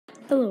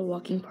Hello,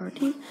 walking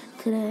party.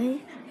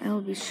 Today I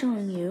will be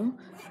showing you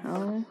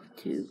how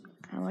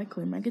I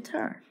clean my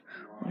guitar,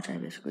 which I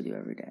basically do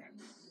every day.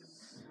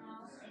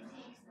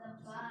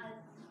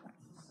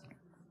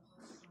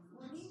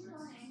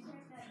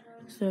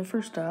 So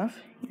first off,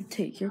 you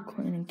take your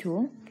cleaning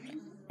tool.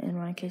 In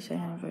my case, I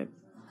have a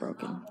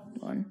broken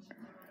one.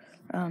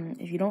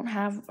 If you don't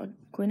have a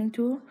cleaning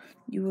tool,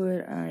 you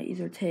would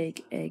either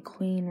take a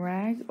clean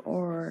rag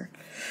or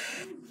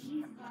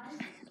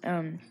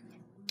a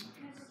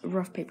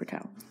rough paper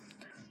towel.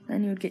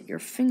 Then you would get your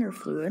finger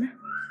fluid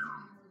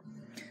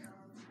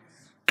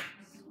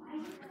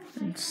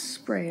and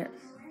spray it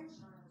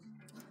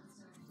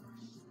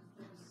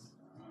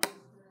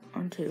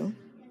onto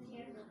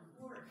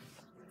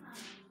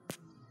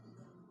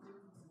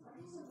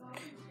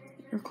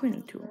your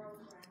cleaning tool.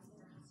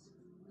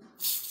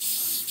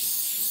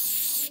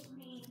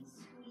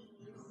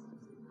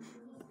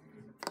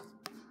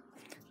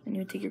 Then you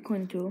would take your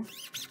cleaning tool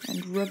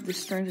and rub the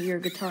strings of your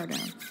guitar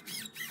down.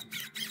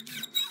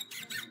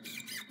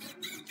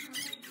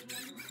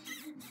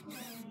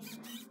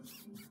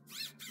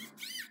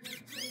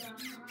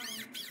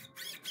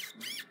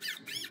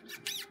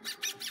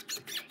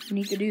 You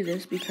need to do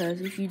this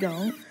because if you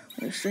don't,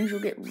 the strings will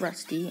get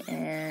rusty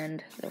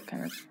and they'll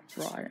kind of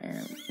rot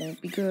and it won't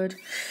be good.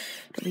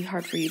 It'll be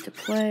hard for you to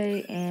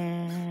play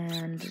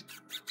and,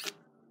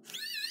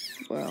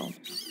 well,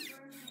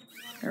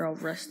 they're all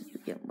rusty. You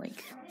get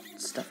like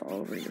stuff all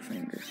over your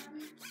fingers.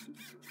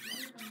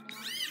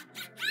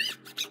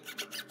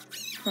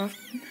 Well,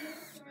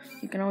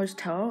 you can always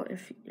tell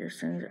if your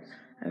strings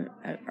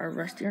are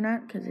rusty or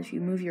not because if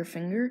you move your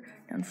finger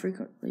down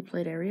frequently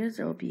played areas,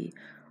 there will be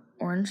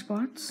orange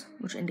spots,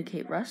 which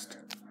indicate rust.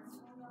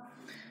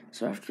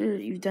 So after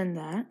you've done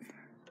that,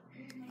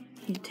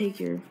 you take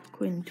your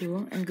cleaning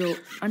tool and go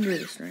under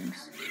the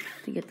strings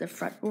to get the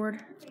fretboard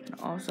and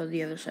also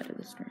the other side of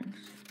the strings.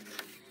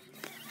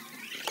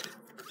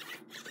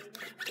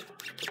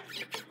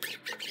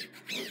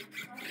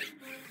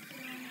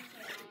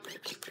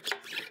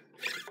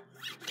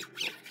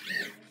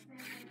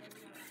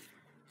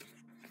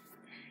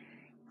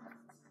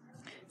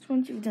 So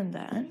once you've done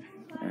that,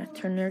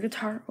 turn your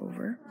guitar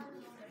over.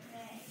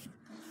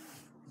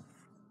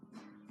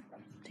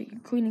 Take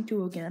your cleaning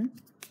tool again.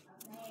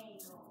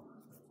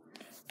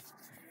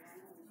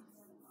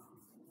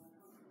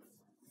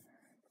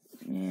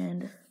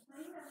 And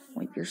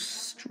wipe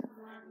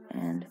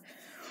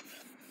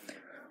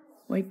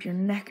your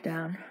neck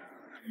down.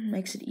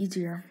 Makes it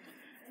easier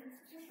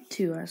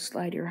to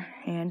slide your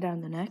hand down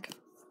the neck.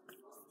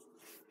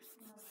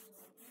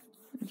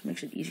 It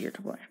makes it easier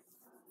to play.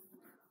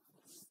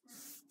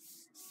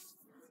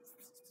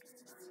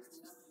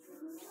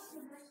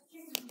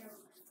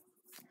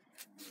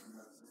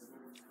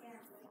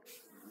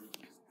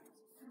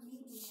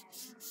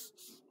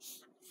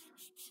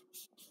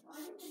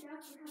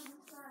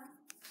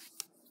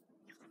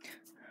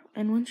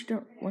 And once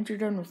you're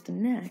done with the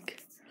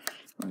neck,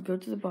 go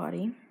to the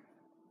body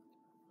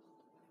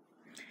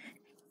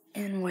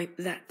and wipe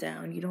that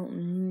down. You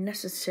don't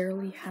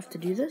necessarily have to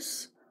do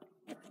this,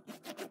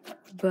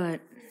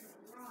 but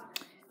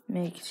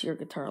makes your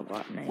guitar a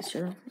lot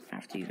nicer.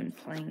 After you've been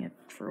playing it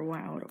for a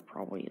while, it'll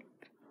probably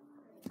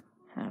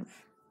have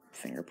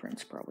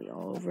fingerprints probably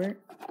all over it.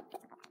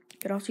 You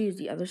could also use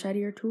the other side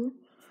of your tool,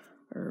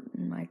 or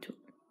my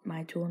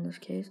tool in this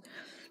case,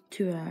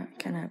 to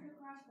kind of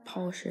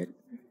polish it,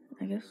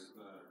 I guess.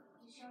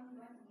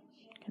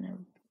 Kind of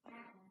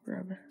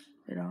rub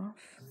it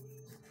off,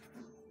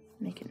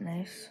 make it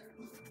nice.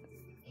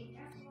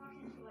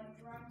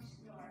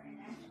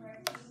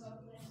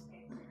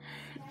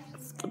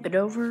 Flip it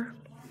over.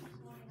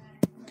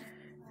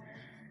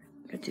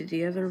 Go to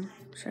the other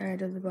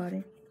side of the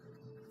body.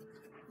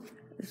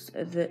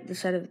 The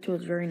side of the tool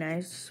is very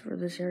nice for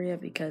this area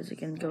because it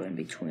can go in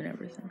between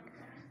everything.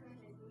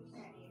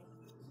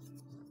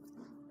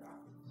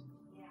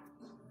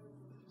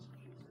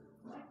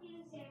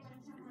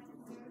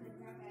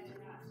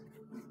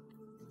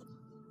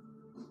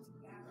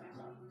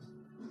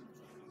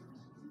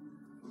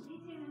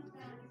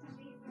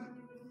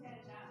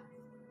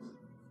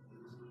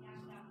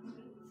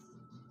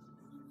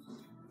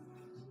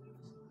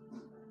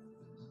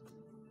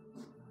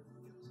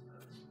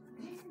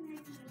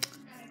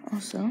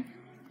 Also,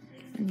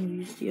 you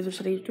use the other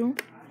side of your tool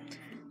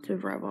to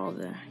rub all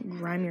the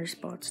grimier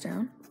spots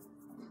down.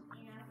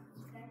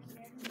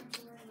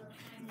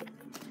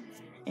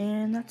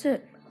 And that's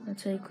it.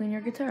 That's how you clean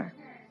your guitar.